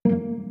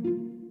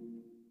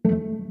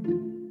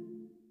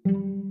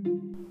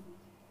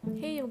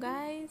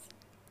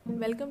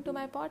Welcome to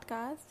my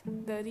podcast,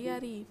 The Ria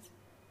Reads,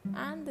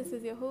 and this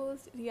is your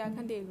host, Ria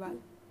Khandelwal.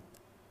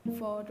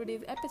 For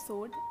today's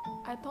episode,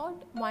 I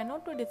thought why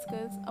not to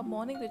discuss a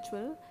morning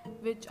ritual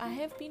which I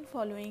have been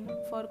following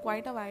for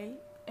quite a while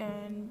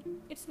and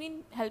it's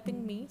been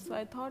helping me, so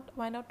I thought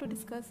why not to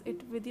discuss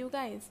it with you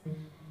guys.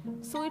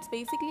 So, it's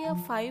basically a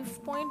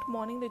 5 point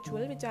morning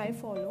ritual which I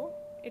follow.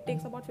 It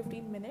takes about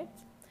 15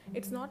 minutes.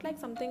 It's not like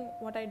something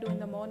what I do in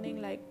the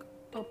morning, like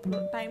a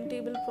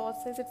timetable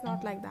process. It's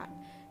not like that.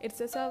 It's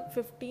just a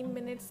 15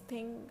 minutes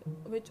thing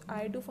which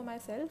I do for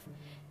myself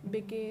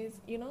because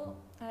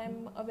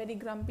I'm a very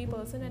grumpy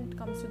person when it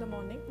comes to the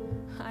morning.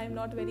 I'm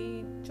not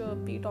very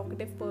chirpy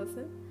talkative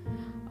person.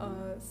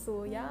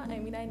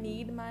 I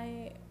need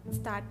my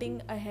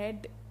starting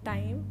ahead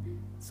time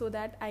so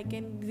that I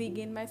can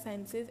regain my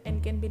senses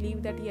and can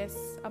believe that yes,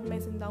 अब मैं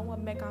जिंदा हूँ,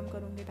 अब मैं काम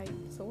करूँगी type.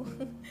 So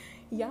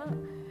yeah.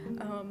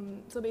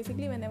 So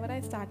basically whenever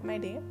I start my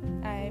day,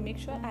 I make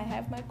sure I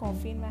have my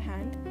coffee in my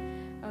hand.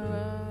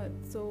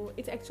 So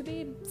it's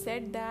actually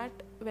said that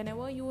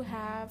whenever you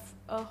have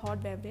a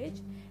hot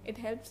beverage, it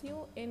helps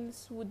you in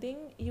soothing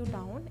you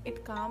down.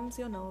 It calms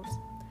your nerves.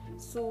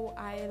 So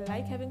I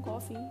like having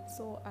coffee,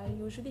 so I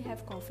usually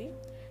have coffee.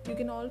 You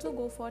can also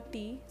go for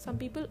tea. Some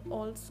people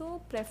also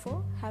prefer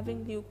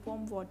having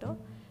lukewarm water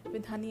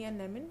with honey and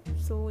lemon,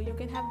 so you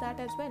can have that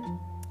as well.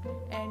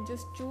 And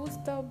just choose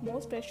the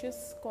most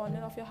precious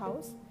corner of your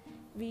house.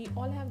 We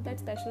all have that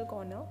special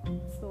corner,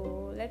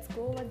 so let's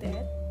go over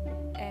there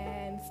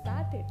and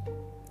start it.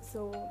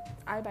 So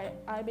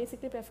I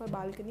basically prefer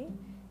balcony,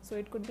 so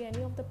it could be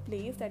any of the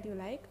place that you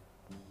like.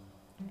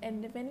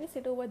 And when we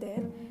sit over there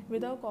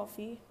with our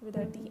coffee, with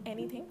our tea,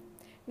 anything,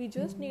 we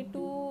just need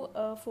to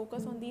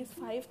focus on these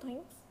 5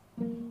 things,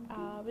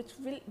 which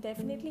will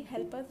definitely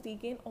help us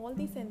regain all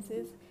the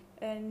senses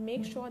and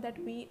make sure that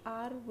we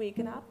are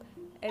waken up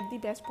at the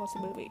best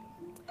possible way.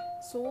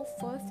 So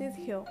first is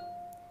here.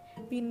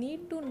 We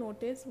need to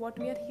notice what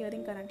we are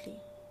hearing currently.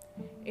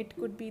 It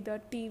could be the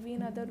TV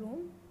in other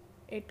room.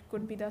 It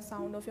could be the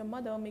sound of your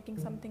mother making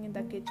something in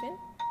the kitchen.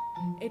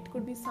 It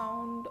could be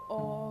sound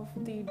of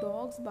the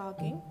dogs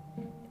barking.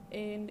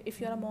 And if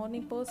you're a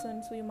morning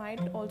person, so you might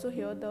also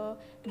hear the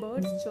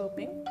birds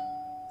chirping.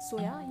 So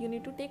yeah, you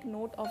need to take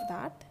note of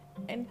that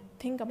and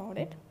think about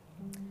it.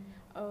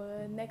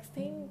 Next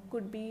thing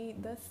could be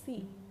the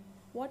sea.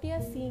 What you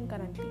are seeing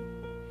currently.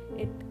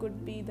 It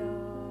could be the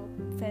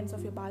fence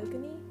of your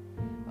balcony.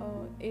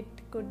 It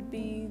could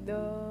be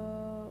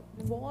the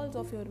walls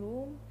of your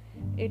room.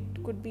 It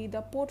could be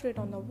the portrait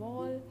on the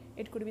wall.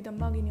 It could be the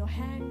mug in your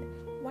hand.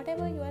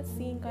 Whatever you are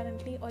seeing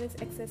currently or is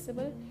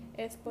accessible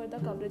as per the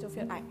coverage of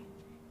your eye.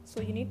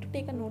 So you need to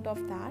take a note of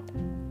that.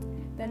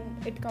 Then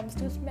it comes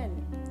to smell.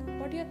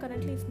 What you are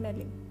currently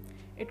smelling.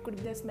 It could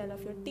be the smell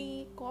of your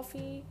tea,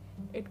 coffee.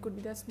 It could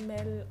be the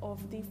smell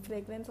of the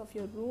fragrance of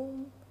your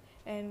room.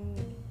 And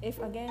if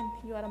again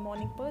you are a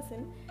morning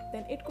person,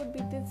 then it could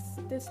be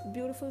this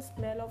beautiful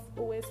smell of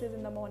oasis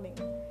in the morning.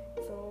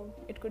 So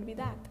it could be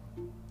that.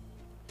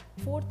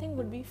 Fourth thing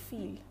would be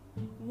feel.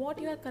 What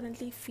you are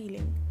currently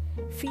feeling.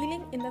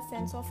 Feeling in the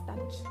sense of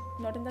touch,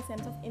 not in the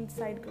sense of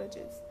inside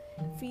grudges.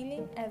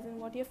 Feeling as in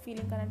what you're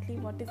feeling currently,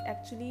 what is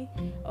actually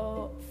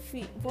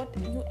what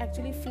you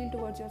actually feel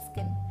towards your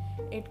skin.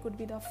 It could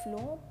be the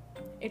floor,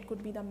 it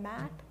could be the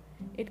mat,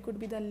 it could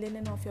be the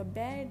linen of your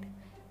bed,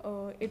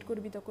 it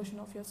could be the cushion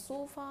of your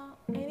sofa,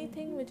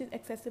 anything which is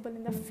accessible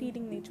in the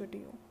feeling nature to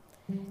you.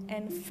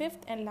 And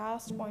fifth and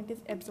last point is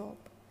absorb.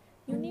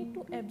 You need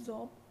to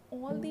absorb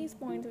all these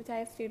points which I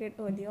have stated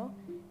earlier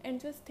and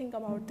just think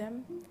about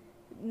them,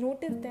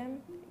 notice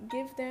them,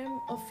 give them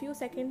a few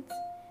seconds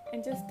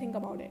and just think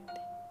about it.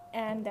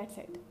 And that's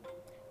it.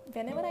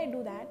 Whenever I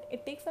do that,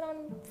 it takes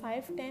around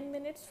 5-10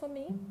 minutes for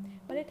me,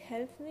 but it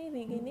helps me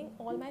regaining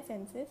all my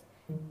senses.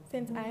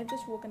 Since I have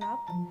just woken up,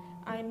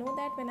 I know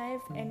that when I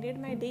have ended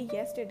my day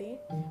yesterday,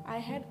 I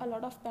had a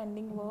lot of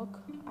pending work.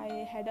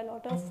 I had a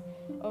lot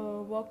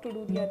of work to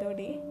do the other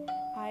day.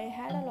 I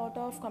had a lot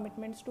of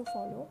commitments to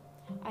follow.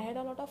 I had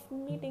a lot of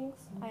meetings.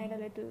 I had a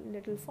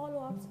little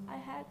follow-ups. I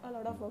had a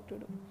lot of work to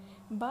do.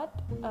 But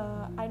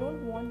I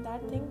don't want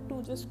that thing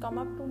to just come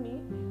up to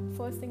me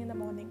first thing in the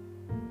morning.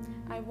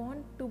 I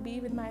want to be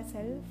with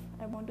myself.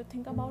 I want to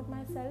think about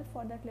myself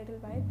for that little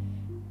while.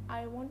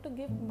 I want to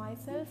give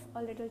myself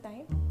a little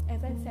time.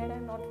 As I said,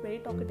 I'm not a very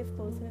talkative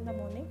person in the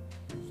morning.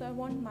 So I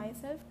want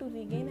myself to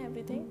regain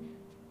everything,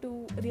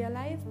 to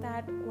realize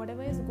that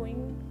whatever is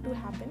going to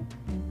happen,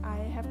 I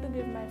have to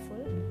give my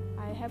full.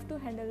 I have to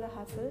handle the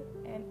hustle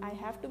and I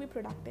have to be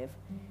productive.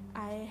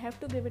 I have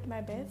to give it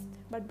my best.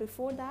 But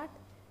before that,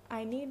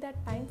 I need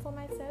that time for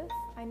myself.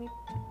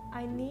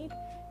 I need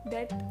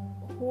that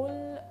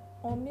whole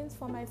ambience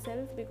for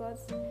myself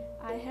because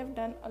I have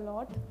done a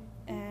lot.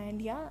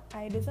 And yeah,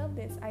 I deserve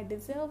this. I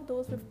deserve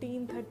those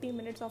 15-30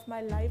 minutes of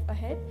my life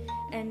ahead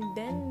and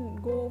then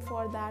go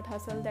for that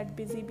hustle, that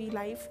busy bee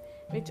life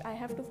which I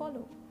have to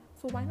follow.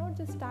 So why not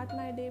just start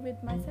my day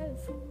with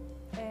myself?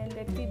 And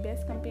that's the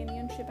best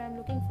companionship I'm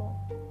looking for.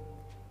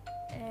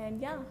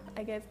 And yeah,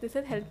 I guess this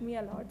has helped me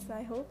a lot, so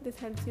I hope this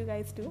helps you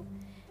guys too.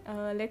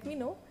 Let me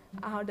know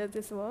how does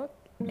this work.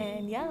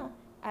 And yeah,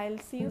 I'll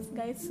see you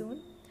guys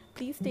soon.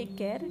 Please take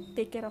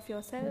care of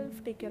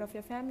yourself, take care of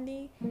your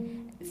family,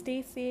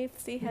 stay safe,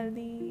 stay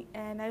healthy,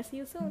 and I'll see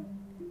you soon.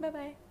 Bye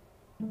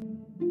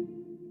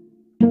bye.